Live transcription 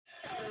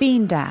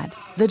Bean Dad,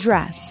 The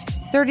Dress,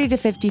 30 to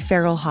 50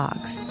 Feral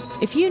Hogs.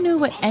 If you knew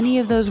what any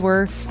of those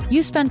were,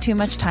 you spend too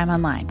much time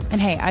online.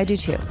 And hey, I do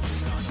too.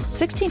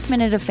 16th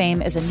Minute of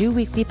Fame is a new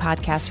weekly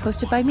podcast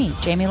hosted by me,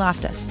 Jamie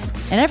Loftus.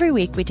 And every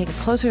week we take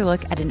a closer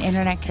look at an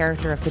internet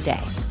character of the day.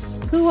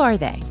 Who are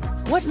they?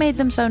 What made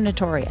them so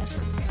notorious?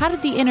 How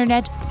did the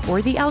internet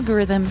or the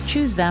algorithm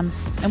choose them?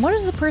 And what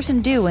does a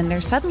person do when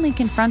they're suddenly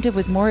confronted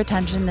with more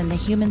attention than the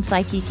human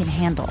psyche can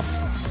handle?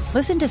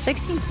 Listen to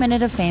 16th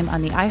Minute of Fame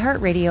on the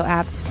iHeartRadio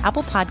app,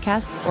 Apple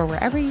Podcasts, or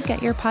wherever you get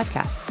your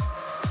podcasts.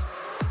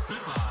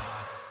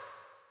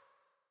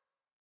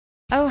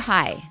 Oh,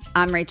 hi,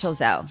 I'm Rachel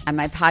Zoe, and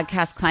my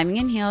podcast, Climbing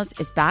in Heels,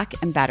 is back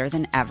and better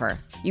than ever.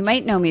 You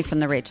might know me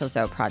from the Rachel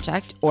Zoe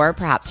Project, or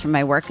perhaps from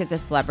my work as a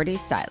celebrity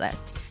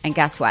stylist. And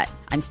guess what?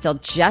 I'm still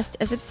just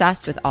as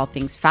obsessed with all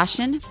things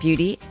fashion,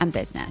 beauty, and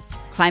business.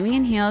 Climbing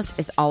in Heels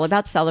is all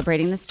about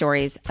celebrating the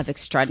stories of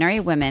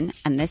extraordinary women,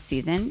 and this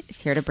season is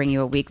here to bring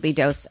you a weekly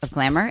dose of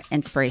glamour,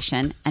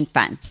 inspiration, and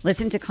fun.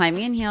 Listen to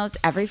Climbing in Heels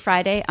every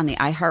Friday on the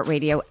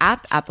iHeartRadio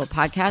app, Apple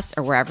Podcasts,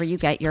 or wherever you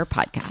get your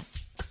podcasts.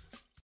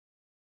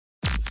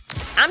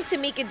 I'm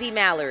Tamika D.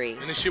 Mallory.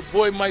 And it's your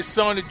boy, my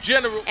son, the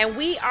General. And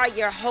we are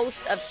your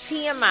hosts of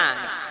TMI.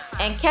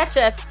 And catch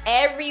us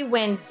every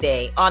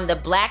Wednesday on the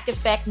Black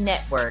Effect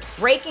Network,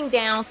 breaking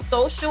down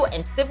social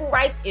and civil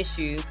rights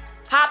issues,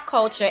 pop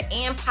culture,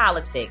 and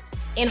politics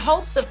in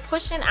hopes of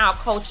pushing our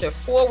culture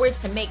forward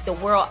to make the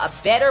world a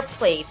better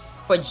place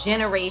for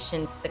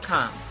generations to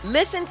come.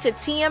 Listen to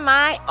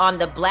TMI on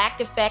the Black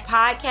Effect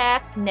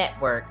Podcast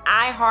Network,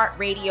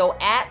 iHeartRadio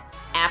app,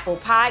 Apple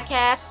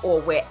Podcasts, or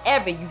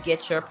wherever you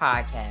get your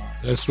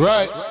podcasts. That's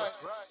right.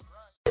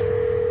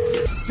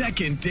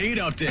 Second date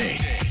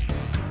update.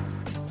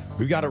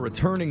 We've got a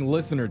returning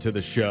listener to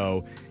the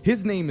show.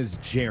 His name is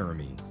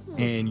Jeremy,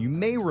 and you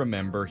may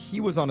remember he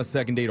was on a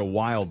second date a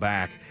while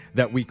back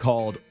that we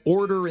called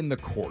Order in the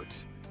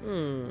Court.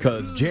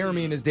 Because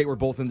Jeremy and his date were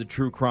both into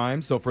true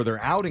crime, so for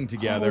their outing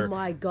together, oh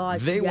my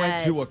gosh, they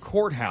went to a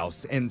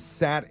courthouse and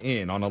sat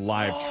in on a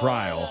live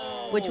trial.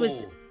 Which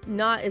was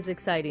not as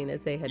exciting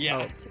as they had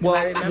hoped.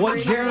 Well, what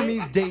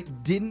Jeremy's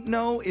date didn't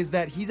know is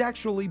that he's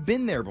actually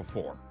been there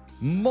before,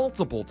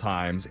 multiple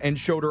times, and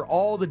showed her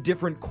all the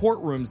different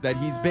courtrooms that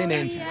he's been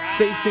in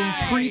facing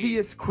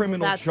previous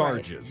criminal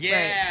charges. Right.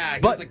 Yeah.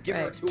 But like, give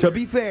her a tour. to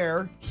be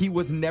fair, he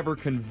was never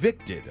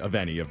convicted of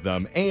any of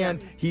them,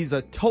 and he's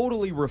a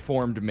totally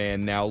reformed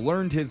man now,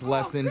 learned his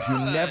lesson to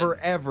never,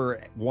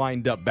 ever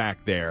wind up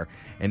back there,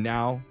 and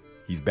now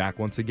he's back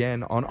once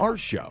again on our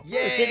show. But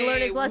didn't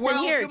learn his lesson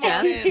here,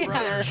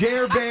 Jeff.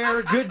 Jer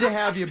Bear, good to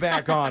have you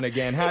back on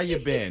again. How you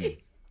been?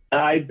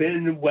 I've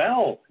been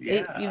well.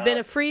 Yeah. You've been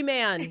a free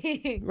man,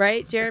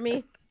 right,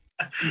 Jeremy?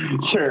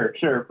 Sure.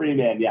 Free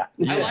man, yeah.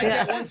 I like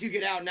that once you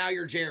get out, now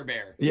you're Jer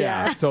Bear.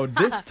 Yeah, so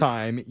this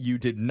time you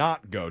did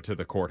not go to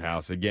the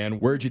courthouse again.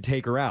 Where'd you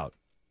take her out?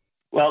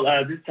 Well,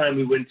 this time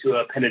we went to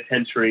a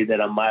penitentiary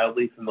that I'm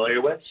mildly familiar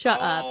with. Shut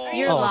up.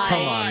 You're lying.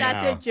 Come on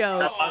That's now.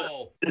 a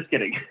joke. Just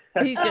kidding.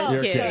 He's just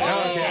You're kidding. kidding.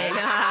 Okay.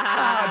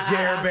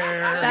 Jer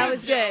Bear.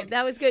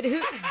 That was good.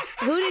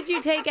 Who did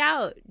you take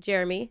out,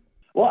 Jeremy?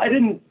 Well, I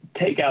didn't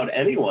take out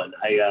anyone.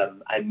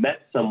 I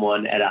met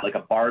someone at a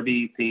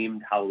Barbie themed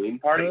Halloween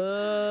party.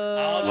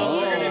 Oh,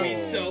 those are going to be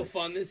so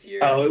fun this year.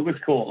 Oh, it was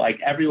cool. Like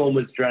everyone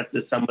was dressed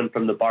as someone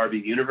from the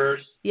Barbie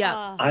universe.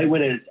 Yeah. I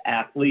went as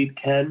athlete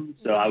Ken,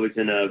 so I was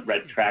in a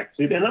red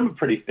tracksuit, and I'm a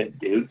pretty fit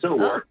dude, so it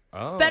worked.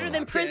 It's better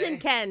than prison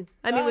Ken.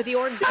 I mean, with the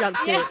orange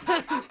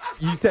jumpsuit.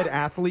 You said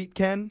athlete,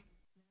 Ken?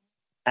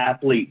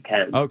 Athlete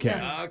Ken.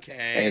 Okay.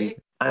 Okay.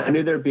 And I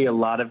knew there'd be a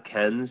lot of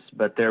Kens,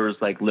 but there was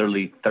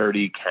literally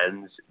 30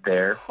 Kens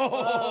there.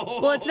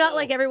 Well, it's not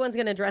like everyone's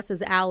going to dress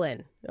as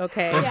Alan,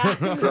 okay? I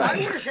would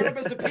have showed up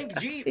as the pink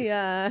Jeep.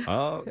 Yeah.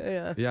 Oh,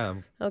 Yeah. yeah.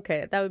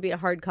 Okay, that would be a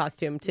hard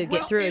costume to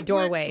get through a it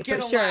doorway, would get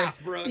for a sure.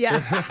 laugh, Brooke. Yeah.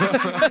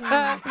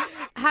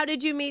 How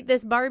did you meet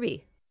this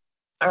Barbie?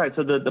 All right,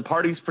 so the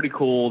party's pretty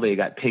cool. They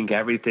got pink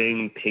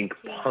everything, pink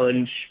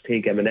punch,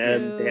 pink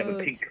M&Ms. They have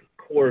a pink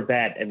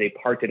Corvette, and they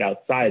parked it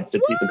outside so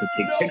people could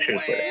take pictures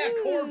with it.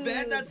 A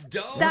Corvette, that's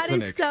dope. That's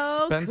an is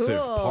so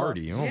expensive cool.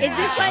 party. Oh, Is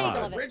this my like-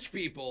 God. rich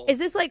people? Is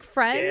this like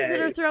friends Yeah. that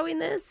are throwing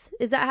this?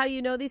 Is that how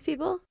you know these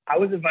people? I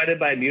was invited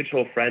by a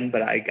mutual friend,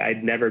 but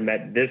I'd never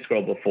met this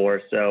girl before.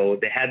 So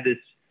they had this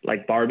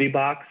Barbie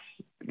box,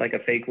 like a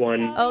fake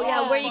one. Oh,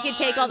 yeah, where you can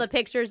take all the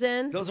pictures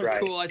in? Those are Right,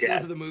 cool. I see yeah.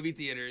 those at the movie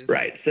theaters.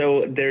 Right.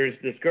 So there's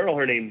this girl,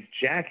 her name's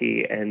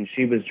Jackie, and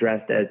she was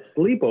dressed as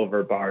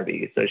Sleepover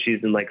Barbie. So she's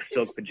in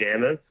silk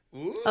pajamas.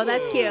 Ooh. Oh,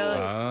 that's cute.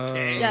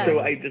 Yeah. So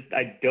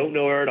I don't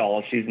know her at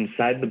all. She's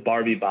inside the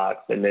Barbie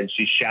box, and then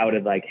she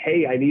shouted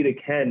hey, I need a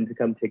Ken to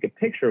come take a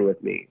picture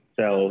with me.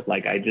 So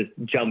I just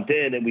jumped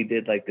in, and we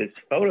did this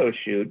photo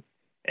shoot.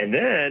 And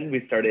then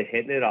we started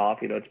hitting it off.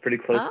 It's pretty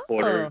close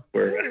quarters.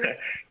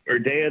 We're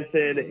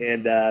dancing,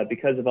 and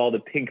because of all the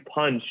pink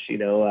punch,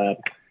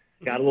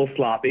 got a little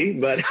sloppy,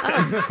 but it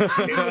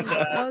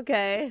was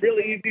Okay.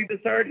 really easy to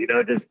start,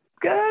 just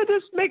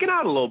just making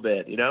out a little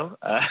bit,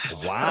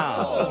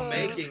 Wow. Oh,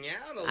 making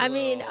out a I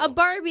mean, little. a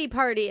Barbie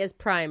party is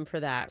prime for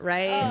that,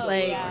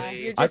 right?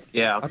 You're just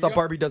I thought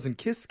Barbie doesn't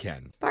kiss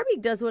Ken. Barbie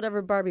does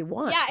whatever Barbie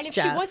wants. Yeah, and if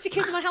Jeff. she wants to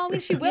kiss him on Halloween,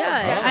 she will.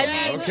 Yeah, I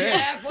Yeah, mean, okay.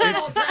 Jeff, let's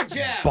all tag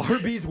Jeff.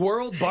 Barbie's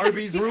world,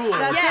 Barbie's rules.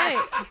 that's Yes.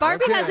 right.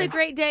 Barbie has Okay. a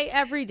great day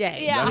every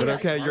day. Yeah. But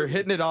okay, you're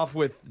hitting it off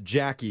with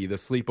Jackie, the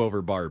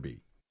sleepover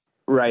Barbie.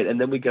 Right.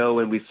 And then we go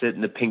and we sit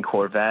in the pink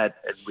Corvette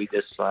and we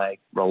just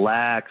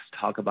relax,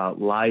 talk about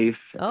life.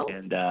 Oh,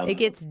 and it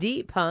gets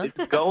deep, huh?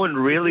 it's going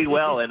really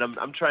well. And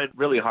I'm trying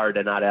really hard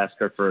to not ask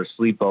her for a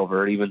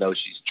sleepover, even though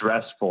she's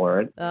dressed for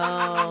it.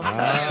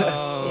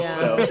 Oh,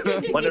 yeah.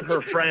 So one of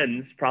her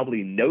friends,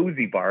 probably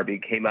nosy Barbie,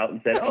 came out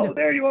and said, "Oh,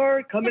 there you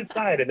are. Come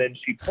inside." And then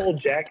she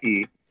pulled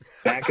Jackie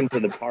back into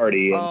the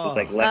party and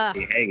just left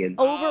me hanging.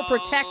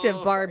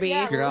 Overprotective Barbie.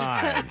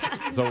 God.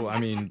 So, I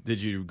mean,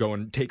 did you go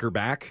and take her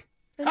back?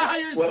 You're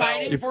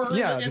fighting for her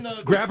yeah, in the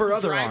grab her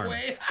other arm.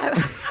 driveway.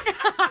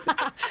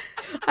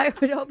 I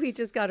would hope he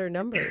just got her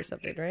number or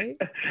something, right?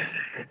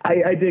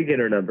 I did get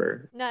her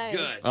number. Nice.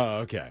 Good. Oh,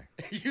 okay.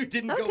 You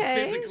didn't go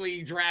Okay.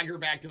 physically drag her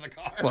back to the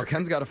car. Well,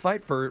 Ken's got to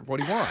fight for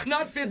what he wants.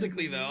 Not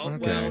physically, though.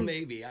 Okay. Well,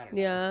 maybe. I don't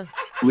know. Yeah.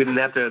 We didn't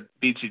have to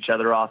beat each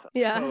other off.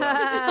 Yeah.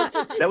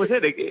 That was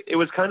it. It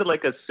was kind of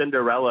like a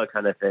Cinderella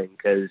kind of thing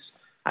because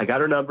I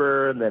got her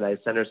number and then I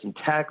sent her some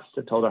texts.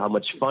 I told her how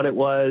much fun it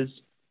was,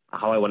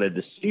 how I wanted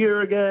to see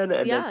her again,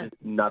 and Yeah. then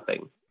just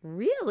nothing.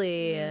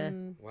 Really?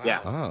 Wow. Yeah.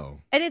 Oh.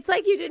 And it's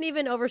like you didn't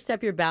even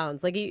overstep your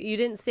bounds. Like you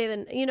didn't say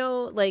that,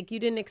 you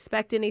didn't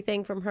expect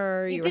anything from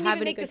her. You were didn't even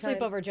having make a the good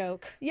time. sleepover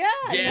joke. Yeah.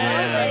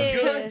 Yeah,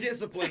 totally. good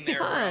discipline there,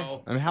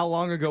 bro. I mean, how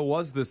long ago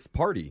was this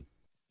party?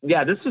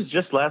 Yeah, this was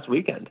just last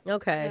weekend.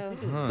 Okay.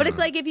 Huh. But it's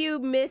like if you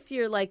miss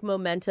your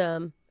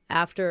momentum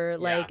after a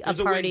there's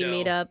a party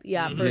window. meetup,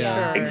 yeah, for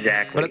Yeah. sure.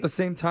 Exactly. But at the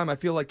same time, I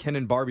feel like Ken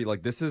and Barbie,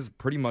 this is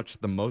pretty much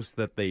the most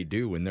that they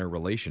do in their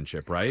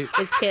relationship, right?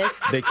 Is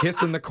kiss. They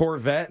kiss in the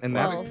Corvette, and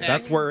Well,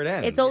 that's where it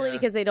ends. It's only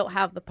because they don't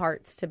have the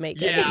parts to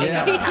make Yeah. anything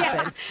Yeah. else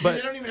happen. But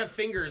They don't even have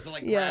fingers to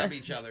Yeah. grab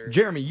each other.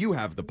 Jeremy, you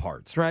have the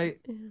parts, right?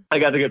 I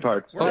got the good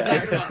parts. We're not Okay.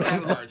 talking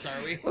about that parts,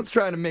 are we? Let's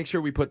try to make sure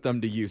we put them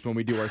to use when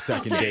we do our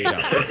second date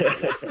up.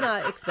 Let's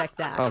not expect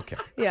that. Okay.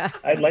 Yeah.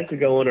 I'd like to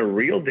go on a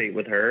real date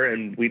with her,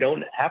 and we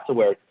don't have to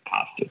wear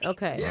costumes.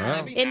 Okay. Yeah,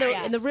 that'd be In the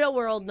nice. in the real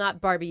world, not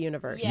Barbie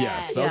universe.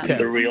 Yes, Yeah. okay.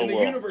 The real In the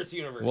world. universe.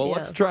 Well, Yeah.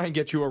 let's try and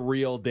get you a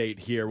real date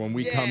here. When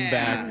we come Yeah.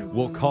 back,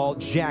 we'll call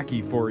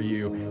Jackie for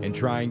you and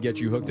try and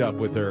get you hooked up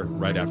with her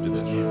right after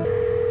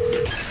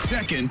this.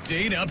 Second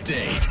date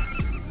update.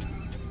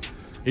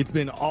 It's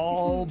been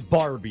all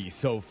Barbie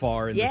so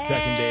far in the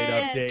second date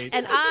update.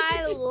 And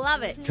I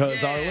love it.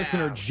 Because our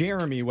listener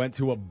Jeremy went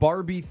to a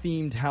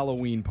Barbie-themed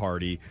Halloween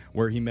party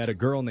where he met a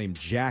girl named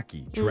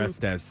Jackie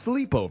dressed as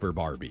sleepover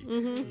Barbie.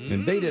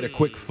 And they did a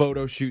quick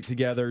photo shoot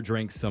together,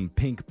 drank some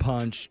pink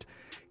punch,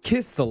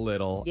 kissed a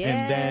little,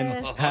 and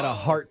then had a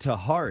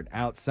heart-to-heart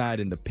outside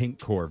in the pink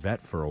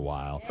Corvette for a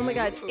while. Oh my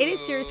God. It is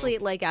seriously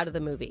like out of the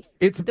movie.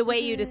 It's The way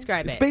you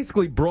describe it's it.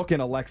 basically Brooke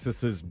and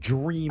Alexis's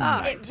dream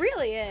night. It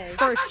really is.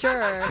 For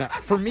sure. Now,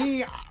 for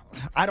me,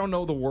 I don't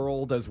know the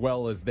world as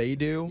well as they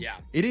do. Yeah.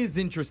 It is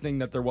interesting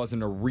that there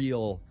wasn't a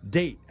real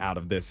date out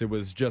of this. It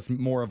was just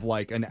more of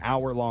an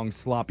hour-long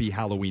sloppy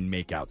Halloween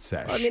makeout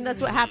sesh. I mean, that's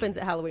what happens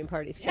at Halloween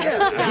parties. Too.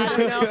 I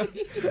don't know.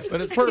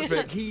 But it's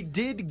perfect. He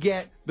did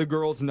get the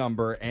girl's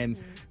number, and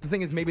the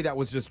thing is, maybe that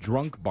was just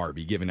drunk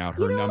Barbie giving out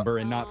her number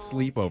and not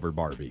sleepover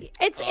Barbie.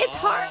 It's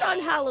hard on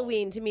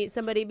Halloween to meet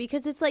somebody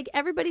because it's like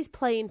everybody's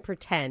playing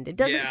pretend. It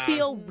doesn't Yeah.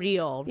 feel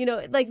real.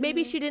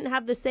 Maybe she didn't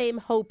have the same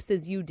hopes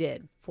as you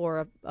did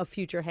for a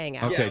future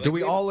hangout. Okay, like do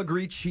we we- all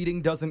agree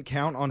cheating doesn't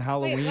count on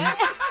Halloween? No,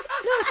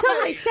 that's not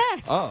what I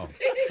said. Oh,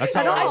 that's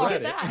how I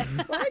read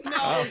it.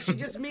 No, she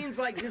just means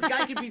this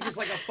guy could be just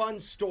a fun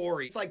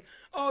story. It's like,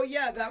 oh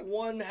yeah, that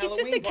one Halloween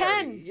just a party.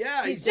 Ken.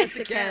 Yeah, he's just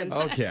a Ken.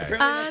 Okay. Apparently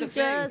that's a I'm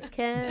thing. just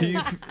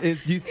kidding.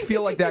 Do you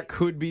feel like that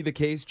could be the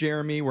case,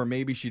 Jeremy, where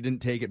maybe she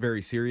didn't take it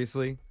very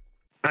seriously?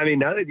 I mean,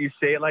 now that you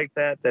say it like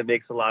that, that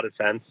makes a lot of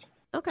sense.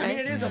 Okay. I mean,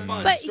 it is a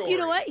fun But story. you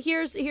know what?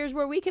 Here's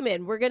where we come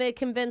in. We're going to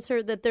convince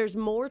her that there's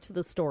more to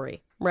the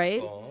story,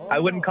 right? I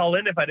wouldn't call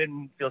in if I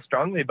didn't feel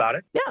strongly about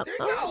it. Yeah. There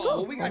you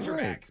go. We got your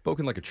All back. right,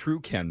 spoken like a true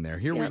Ken there.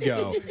 Here we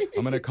go.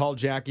 I'm going to call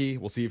Jackie.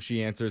 We'll see if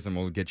she answers, and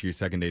we'll get you your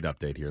second date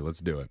update here.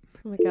 Let's do it.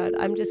 Oh my God.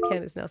 I'm just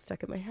Ken is now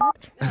stuck in my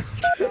head.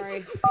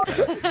 Sorry.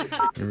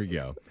 Here we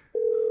go.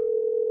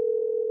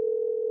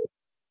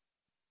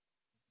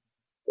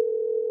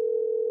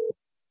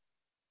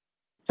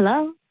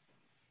 Hello,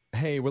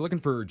 Hey, we're looking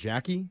for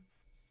Jackie.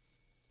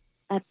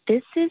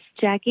 this is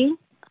Jackie.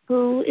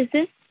 Who is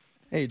this?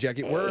 Hey,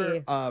 Jackie. We're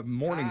Hey. a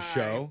morning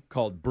show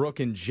called Brooke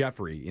and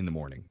Jeffrey in the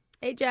morning.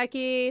 Hey,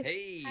 Jackie.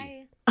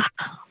 Hey.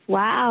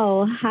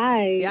 Wow,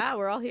 hi. Yeah,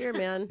 we're all here,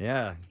 man.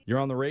 Yeah, you're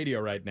on the radio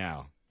right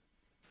now.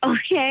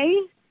 Okay.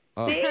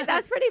 Oh. See,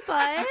 that's pretty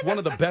fun. It's one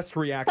of the best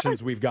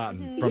reactions we've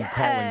gotten from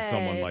calling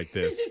someone like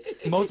this.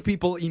 Most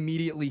people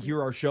immediately hear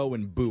our show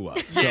and boo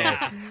us. So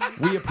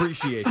we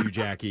appreciate you,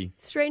 Jackie.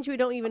 Strange we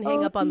don't even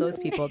hang up on those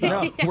people,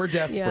 though. No, we're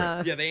desperate.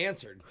 Yeah. Yeah, they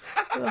answered.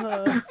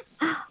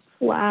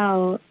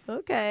 Wow.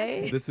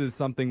 Okay. This is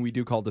something we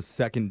do called the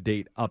second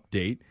date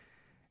update.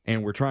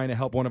 And we're trying to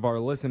help one of our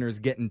listeners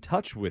get in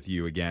touch with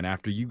you again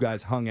after you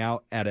guys hung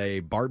out at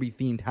a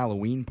Barbie-themed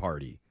Halloween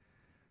party.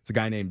 It's a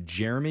guy named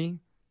Jeremy.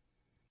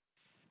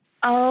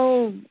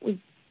 Oh,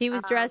 He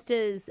was dressed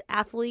as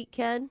athlete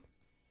Ken.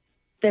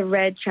 the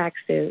red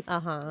tracksuit.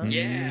 Uh-huh.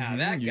 Yeah,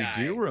 that You guy.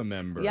 do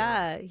remember.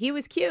 Yeah, he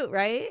was cute,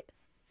 right?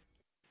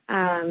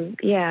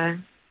 Yeah.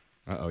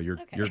 Uh-oh, your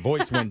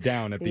voice went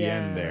down at the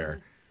end Yeah.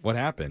 there. What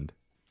happened?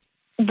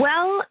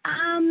 Well,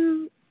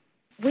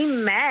 we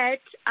met.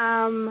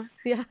 Yeah,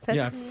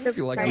 Yeah, I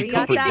feel like right. we We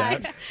got covered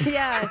that. that.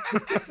 Yeah.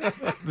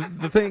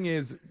 The thing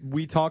is,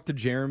 we talked to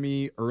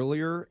Jeremy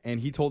earlier, and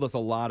he told us a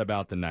lot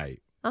about the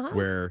night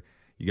where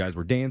you guys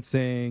were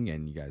dancing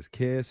and you guys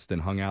kissed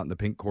and hung out in the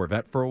pink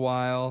Corvette for a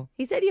while.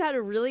 He said you had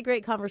a really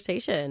great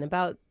conversation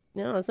about,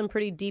 some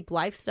pretty deep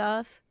life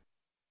stuff.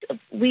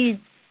 We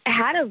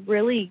had a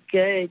really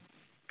good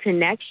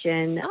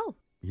connection. Oh.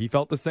 He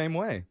felt the same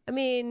way. I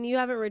mean, you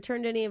haven't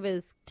returned any of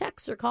his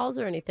texts or calls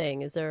or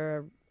anything. Is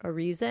there a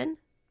reason?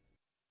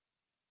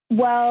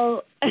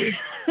 Well,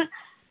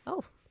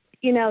 Oh.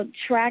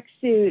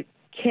 Tracksuit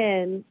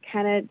Ken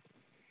kind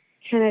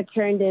of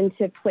turned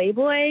into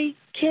Playboy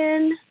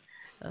Ken.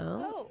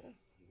 Oh.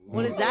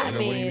 What does that What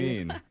do you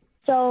mean? mean?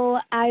 So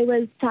I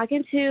was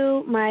talking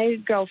to my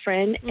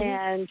girlfriend,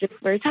 and we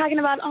were talking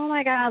about, oh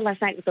my God,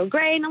 last night was so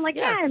great. And I'm like,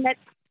 yeah I met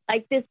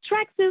like this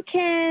tracksuit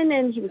Ken,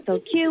 and he was so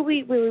cute.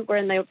 We were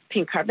in the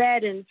pink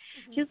Corvette, and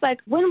she was like,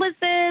 when was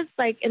this?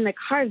 Like in the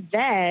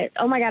Corvette.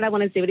 Oh my God, I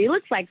want to see what he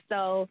looks like.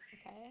 So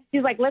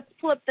she's like, let's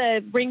pull up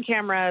the Ring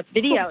camera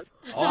videos.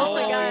 Oh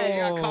my God.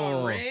 You got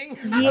caught a ring?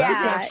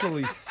 That's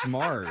actually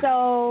smart.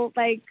 So,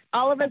 like,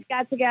 all of us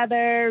got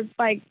together,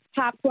 like,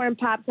 popcorn,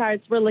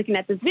 Pop-Tarts. We're looking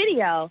at this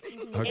video.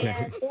 Okay.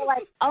 And we're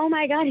like, oh,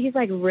 my God, he's,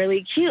 like,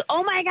 really cute.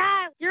 Oh, my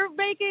God, you're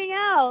making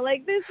out.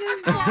 Like, this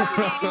is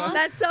happening.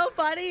 That's so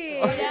funny.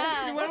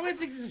 Yeah. You want to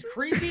think this is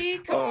creepy?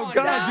 Come Oh, on,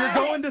 God, guys.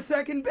 you're going to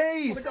second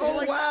base.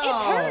 Oh, wow.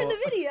 It's her in the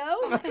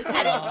video.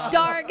 And it's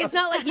dark. It's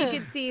not like you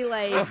could see,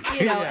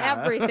 Yeah.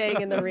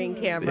 everything in the Ring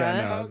camera.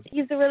 Yeah, no.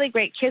 He's a really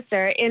great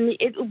kisser, and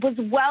it was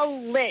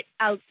well lit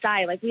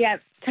outside. Like, we had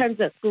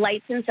tons of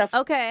lights and stuff.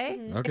 Okay.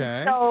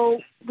 Okay. So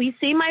we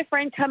see my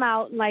friend come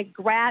out and, like,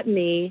 grab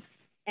me,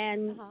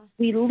 and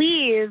we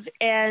leave,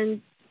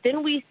 and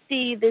then we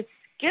see this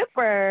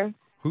Skipper,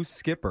 Who's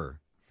Skipper?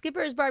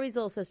 Skipper is Barbie's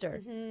little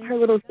sister. her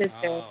little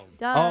sister.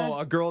 Duh. Oh,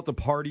 a girl at the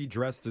party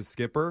dressed as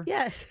Skipper?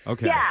 Yes.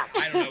 Okay. Yeah. I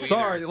don't know either.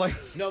 Sorry, like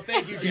No,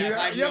 thank you, Jeff. you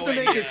I have to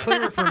make it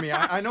clear for me.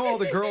 I know all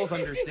the girls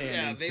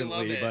understand Yeah, they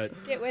love instantly, it.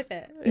 but Get with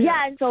it.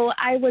 Yeah, and so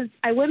I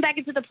went back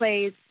into the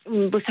place,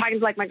 was talking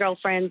to, like, my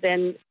girlfriends,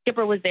 and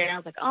Skipper was there. I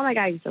was like, oh, my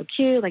God, he's so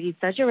cute. Like, he's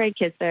such a great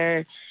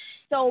kisser.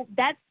 So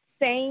that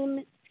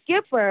same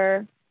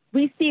Skipper,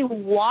 we see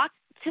walk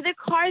to the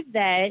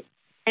Corvette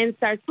and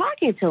start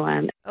talking to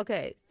him.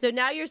 Okay. So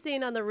now you're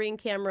seeing on the Ring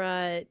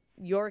camera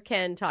your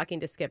Ken talking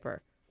to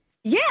Skipper.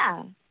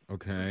 Yeah.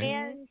 okay.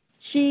 And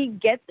she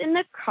gets in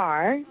the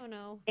car, Oh,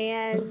 no.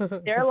 and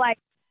they're, like,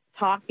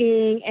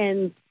 talking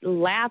and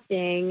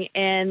laughing,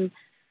 and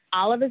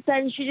all of a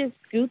sudden she just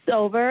scoots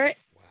over,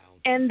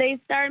 and they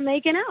start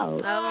making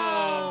out.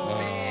 Oh.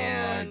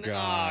 Man, Oh,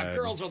 God.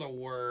 girls are the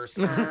worst.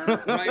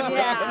 Right?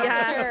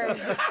 Yeah.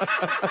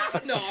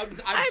 No, I'm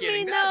I kidding.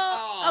 mean,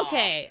 That's,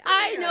 okay.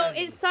 I know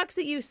it sucks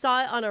that you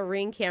saw it on a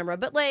Ring camera,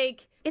 but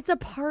like, it's a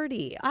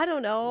party. I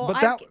don't know.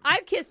 But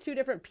I've kissed two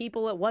different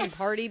people at one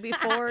party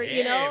before,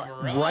 you know?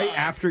 Right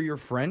after your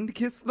friend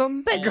kissed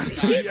them? But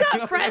she's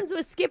not friends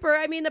with Skipper.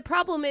 I mean, the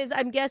problem is,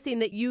 I'm guessing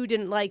that you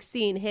didn't like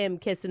seeing him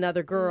kiss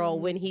another girl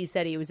when he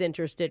said he was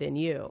interested in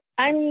you.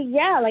 I mean,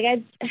 yeah, like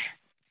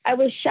I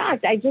was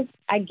shocked.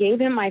 I gave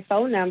him my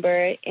phone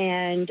number,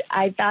 and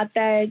I thought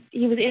that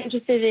he was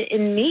interested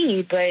in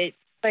me, but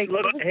like,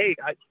 Look, hey,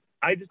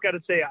 I just got to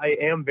say I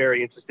am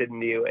very interested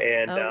in you,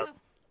 and Okay.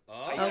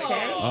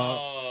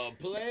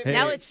 Hey.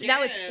 Now it's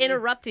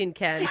interrupting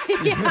Ken. well,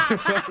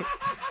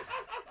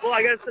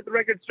 I got to set the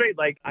record straight.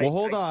 Like, Well,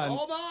 hold on.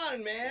 Hold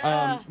on,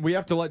 man. We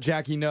have to let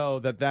Jackie know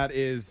that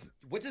is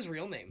What's his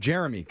real name?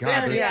 Jeremy. God,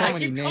 There, there's yeah, so I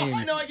many keep calling-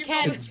 names. no, I keep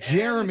calling It's him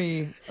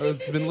Jeremy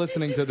who's been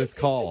listening to this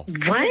call. Oh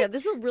my God,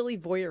 this is a really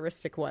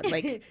voyeuristic one.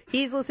 Like,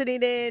 he's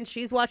listening in,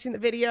 she's watching the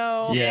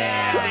video.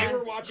 Yeah. They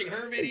were watching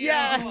her video.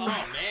 Yeah. Oh,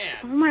 man.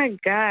 oh my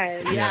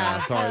God. Yeah,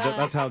 sorry.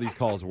 That's how these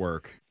calls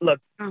work. look,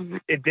 Oh my-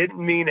 it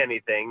didn't mean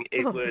anything.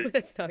 It was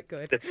That's not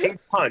good. the pink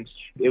punch.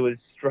 It was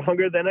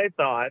stronger than I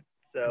thought.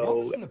 What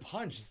was So in the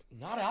punch? It's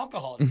not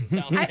alcohol. It doesn't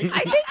sound I like.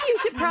 think you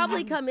should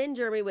probably come in,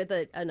 Jeremy, with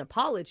an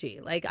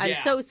apology. Like, I'm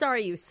Yeah. so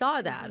sorry you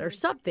saw that or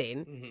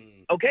something.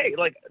 Mhm. okay,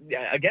 like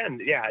again,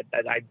 yeah,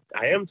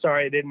 I am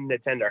sorry I didn't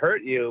intend to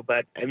hurt you,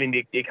 but I mean,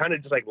 you kind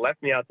of just like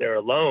left me out there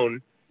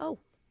alone. Oh.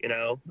 You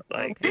know,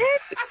 like Okay.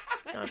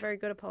 It's not a very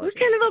good apology. What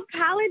kind of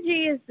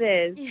apology is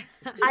this?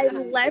 I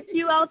left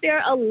you out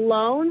there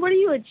alone? What are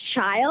you, a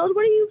child?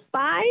 What are you,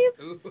 5?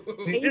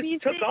 you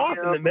just took off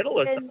in the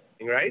middle of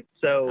something, right?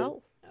 So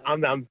Oh.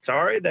 I'm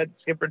sorry that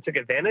Skipper took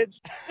advantage.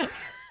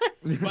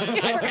 But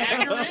I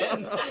tagged her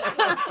in.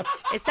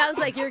 It sounds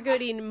like you're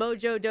getting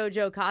Mojo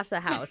Dojo Casa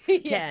House,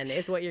 Ken,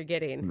 is what you're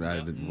getting. No I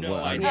idea. don't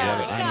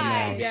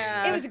know.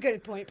 Yeah. It was a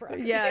good point, bro.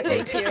 Yeah,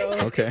 thank you.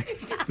 Okay.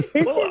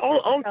 Well,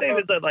 all I'm saying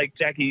is that, like,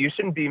 Jackie, you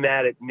shouldn't be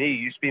mad at me.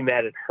 You should be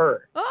mad at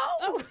her.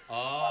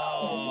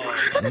 Oh,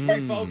 let's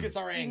refocus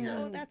our anger.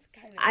 Oh, that's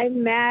kind of.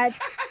 I'm mad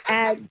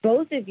at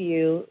both of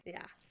you.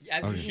 Yeah.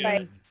 As you should.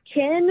 Like,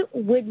 Ken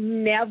would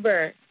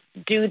never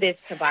do this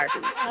to Barbie.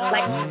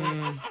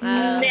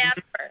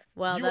 Never.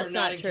 Well, You that's are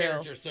not in true.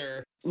 character,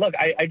 sir. Look,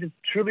 I just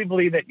truly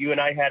believe that you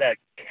and I had a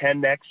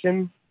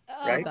connection,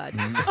 Oh, right? God.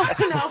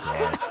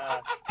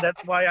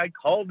 That's why I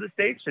called the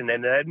station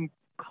and I didn't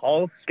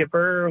call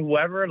Skipper or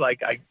whoever.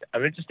 Like,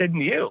 I'm interested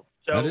in you.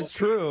 So That is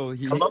true.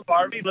 come on,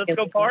 Barbie, let's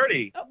go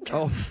party.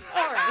 Oh, All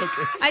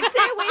right. I'd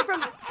stay away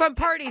from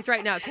parties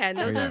right now, Ken.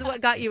 Those are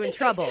what got you in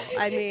trouble.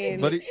 I mean,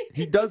 but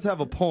he does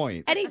have a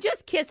point. and he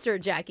just kissed her,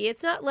 Jackie.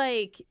 It's not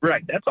like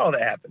Right, that's all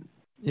that happened.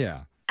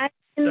 Yeah.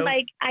 And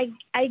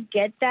I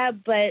get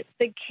that, but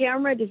the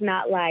camera does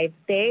not lie.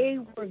 They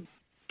were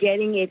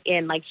getting it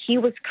in. Like, he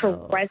was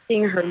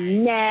caressing her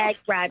neck,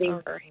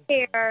 grabbing her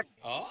hair.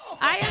 Oh.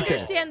 I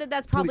understand that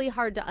that's probably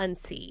hard to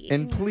unsee.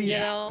 And please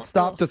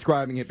stop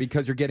describing it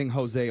because you're getting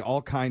Jose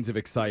all kinds of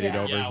excited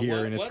over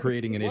here, and it's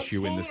creating an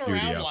issue in the what's fooling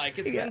around studio. like?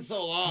 It's been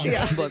so long.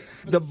 But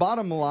the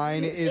bottom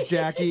line is,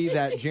 Jackie,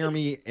 that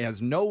Jeremy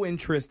has no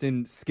interest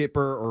in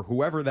Skipper or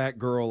whoever that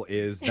girl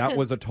is. That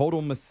was a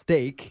total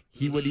mistake.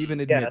 He would even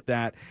admit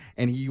that.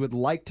 And he would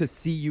like to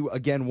see you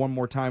again one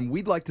more time.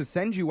 We'd like to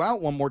send you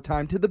out one more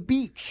time to the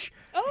beach.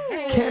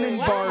 Oh, Ken and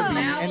Barbie,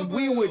 Malibu. and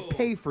we would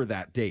pay for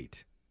that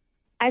date.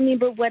 I mean,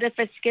 but what if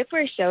a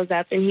Skipper shows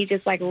up and he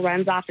just, like,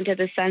 runs off into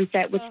the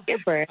sunset with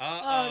Skipper?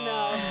 Oh,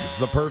 no. It's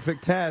the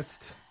perfect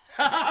test.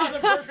 The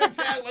perfect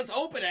test. Let's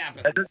hope it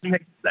happens. That doesn't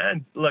make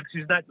sense. Look,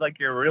 she's not like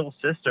your real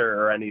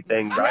sister or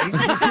anything, right?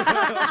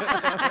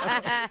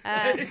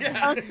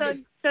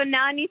 So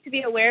now I need to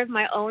be aware of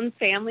my own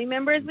family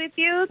members with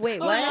you? Wait,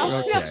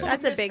 what? Okay.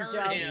 That's a big Misheard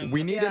jump. him.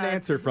 We need an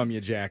answer from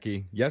you,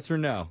 Jackie. Yes or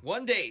no?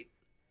 One date.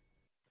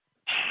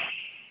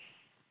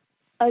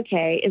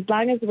 Okay, as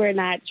long as we're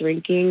not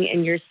drinking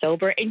and you're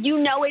sober and you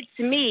know it's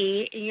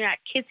me and you're not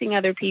kissing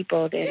other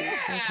people, then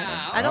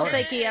I don't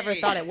think he ever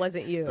thought it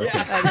wasn't you.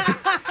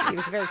 He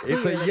was very clear.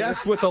 It's a that he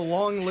yes with a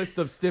long list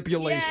of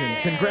stipulations.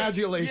 Yay.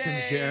 Congratulations,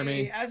 Yay.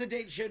 Jeremy. As a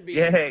date should be.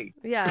 Yay.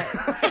 Yeah.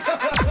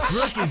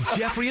 Brooke and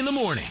Jeffrey in the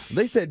morning.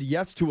 They said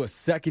yes to a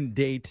second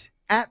date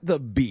at the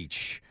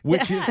beach,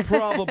 which is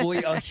probably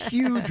a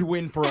huge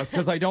win for us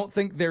because I don't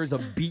think there's a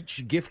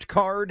beach gift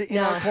card in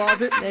our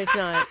closet. There's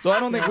not. So I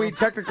don't think we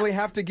technically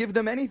have to give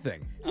them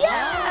anything.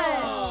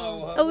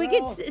 Oh, we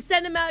could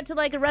send him out to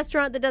like a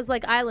restaurant that does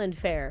like island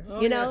fare,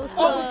 you know?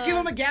 Oh, let's give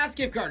him a gas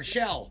gift card.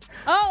 Shell.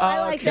 Oh,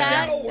 I like Okay.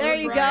 that. That'll There work,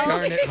 you right? go.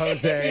 Darn it,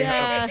 Jose.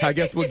 Yeah. I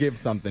guess we'll give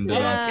something to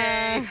them.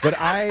 Okay. But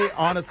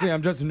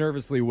I'm just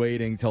nervously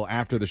waiting till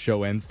after the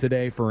show ends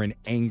today for an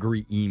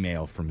angry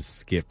email from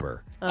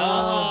Skipper.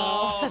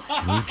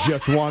 Who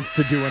just wants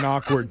to do an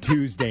awkward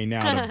Tuesday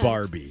now to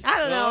Barbie. I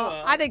don't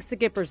know. I think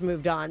Skipper's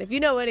moved on. If you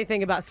know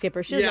anything about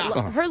Skipper, she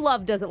doesn't her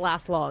love doesn't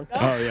last long.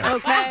 Oh, yeah.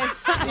 Okay?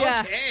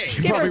 Yeah. Okay.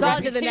 Skipper's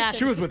on to the next.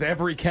 She was with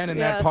every Ken in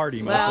that Yeah.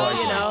 party, most Well,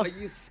 likely. you know.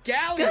 Oh, you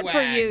scallywag. Good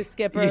for you,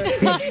 Skipper.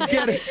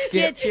 Get it, Skip.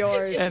 Get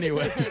yours.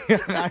 Anyway,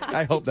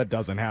 I hope that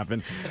doesn't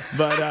happen.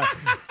 But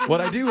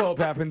what I do hope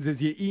happens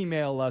is you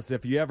email us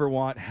if you ever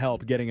want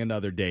help getting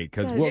another date,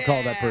 because we'll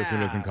call that person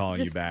who isn't calling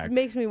you Just back.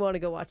 makes me want to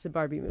go watch the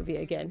Barbie movie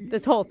again.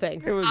 This whole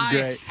thing. It was I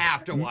great.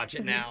 have to watch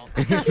it now.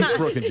 It's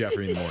Brooke and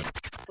Jeffrey in the morning.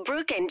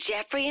 Brooke and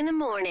Jeffrey in the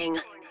morning.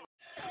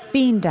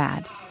 Bean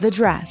Dad, The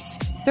Dress,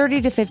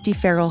 30 to 50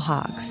 Feral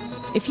Hogs.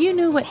 If you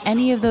knew what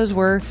any of those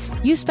were,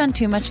 you spend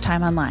too much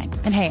time online.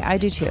 And hey, I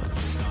do too.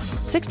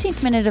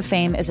 16th Minute of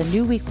Fame is a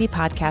new weekly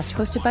podcast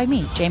hosted by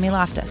me, Jamie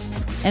Loftus.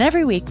 And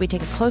every week we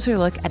take a closer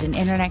look at an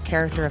internet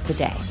character of the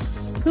day.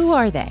 Who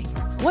are they?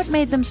 What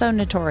made them so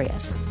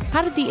notorious?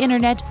 How did the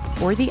internet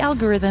or the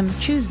algorithm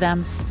choose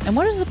them? And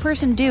what does a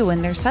person do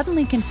when they're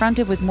suddenly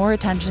confronted with more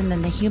attention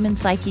than the human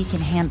psyche can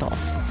handle?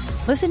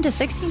 Listen to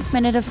 16th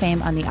Minute of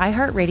Fame on the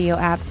iHeartRadio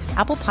app,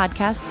 Apple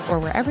Podcasts, or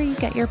wherever you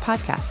get your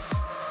podcasts.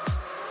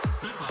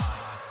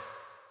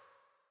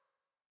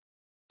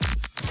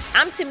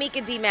 I'm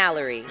Tamika D.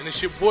 Mallory. And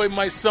it's your boy,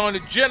 my son, the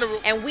General.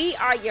 And we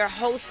are your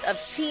hosts of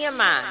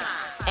TMI.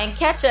 And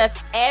catch us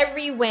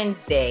every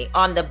Wednesday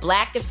on the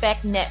Black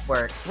Effect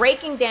Network,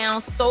 breaking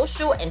down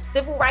social and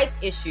civil rights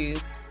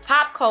issues,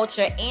 pop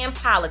culture, and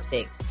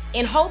politics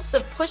in hopes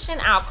of pushing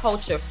our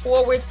culture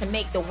forward to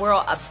make the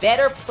world a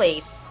better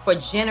place for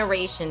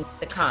generations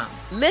to come.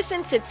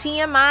 Listen to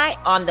TMI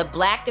on the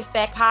Black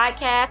Effect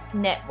Podcast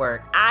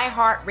Network,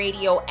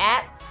 iHeartRadio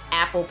app,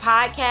 Apple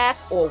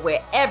Podcasts, or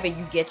wherever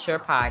you get your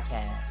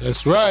podcasts.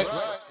 That's right.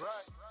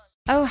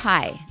 Oh,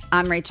 hi,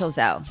 I'm Rachel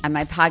Zoe, and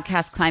my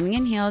podcast, Climbing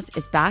in Heels,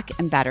 is back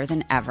and better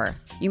than ever.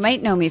 You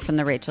might know me from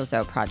the Rachel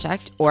Zoe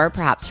Project, or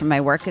perhaps from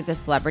my work as a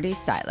celebrity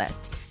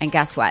stylist. And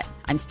guess what?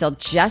 I'm still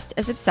just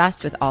as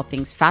obsessed with all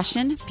things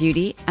fashion,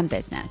 beauty, and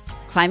business.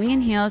 Climbing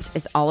in Heels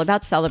is all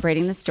about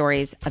celebrating the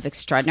stories of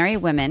extraordinary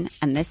women,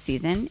 and this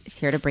season is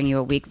here to bring you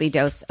a weekly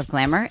dose of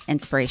glamour,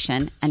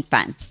 inspiration, and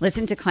fun.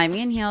 Listen to Climbing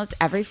in Heels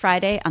every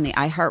Friday on the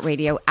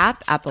iHeartRadio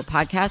app, Apple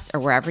Podcasts, or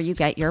wherever you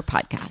get your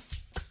podcasts.